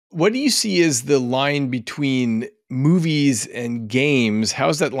What do you see as the line between movies and games?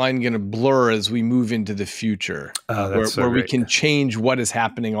 How's that line going to blur as we move into the future, where we can change what is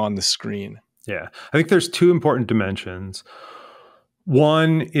happening on the screen? Yeah, I think there's two important dimensions.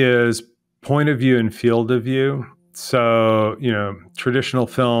 One is point of view and field of view. So, traditional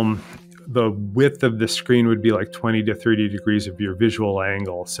film, the width of the screen would be like 20 to 30 degrees of your visual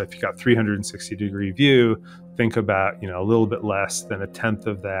angle. So if you got 360-degree view, think about, a little bit less than 1/10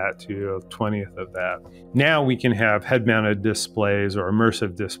 of that to 1/20 of that. Now we can have head-mounted displays or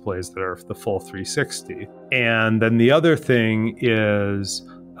immersive displays that are the full 360. And then the other thing is,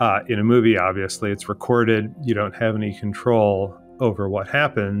 in a movie, obviously, it's recorded. You don't have any control over what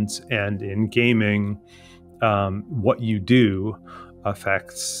happens. And in gaming, what you do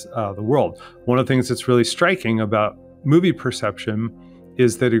affects the world. One of the things that's really striking about movie perception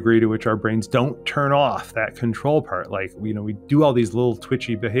is the degree to which our brains don't turn off that control part. Like, we do all these little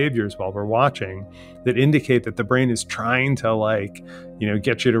twitchy behaviors while we're watching that indicate that the brain is trying to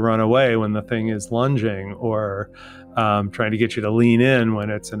get you to run away when the thing is lunging, or trying to get you to lean in when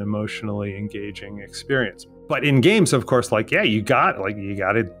it's an emotionally engaging experience. But in games, of course, you got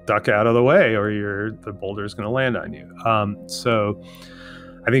to duck out of the way or the boulder is going to land on you. So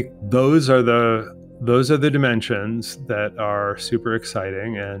I think those are the dimensions that are super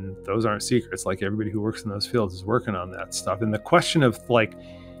exciting, and those aren't secrets. Like, everybody who works in those fields is working on that stuff. And the question of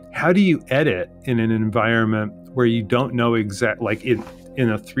how do you edit in an environment where you don't know in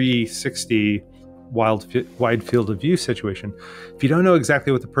a 360 wide field of view situation, if you don't know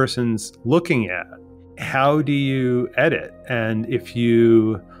exactly what the person's looking at, how do you edit? And if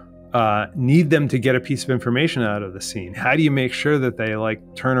you need them to get a piece of information out of the scene, how do you make sure that they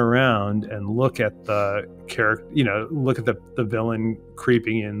turn around and look at the character, look at the villain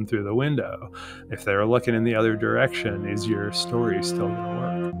creeping in through the window? If they're looking in the other direction, is your story still going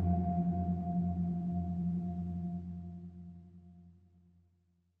to work?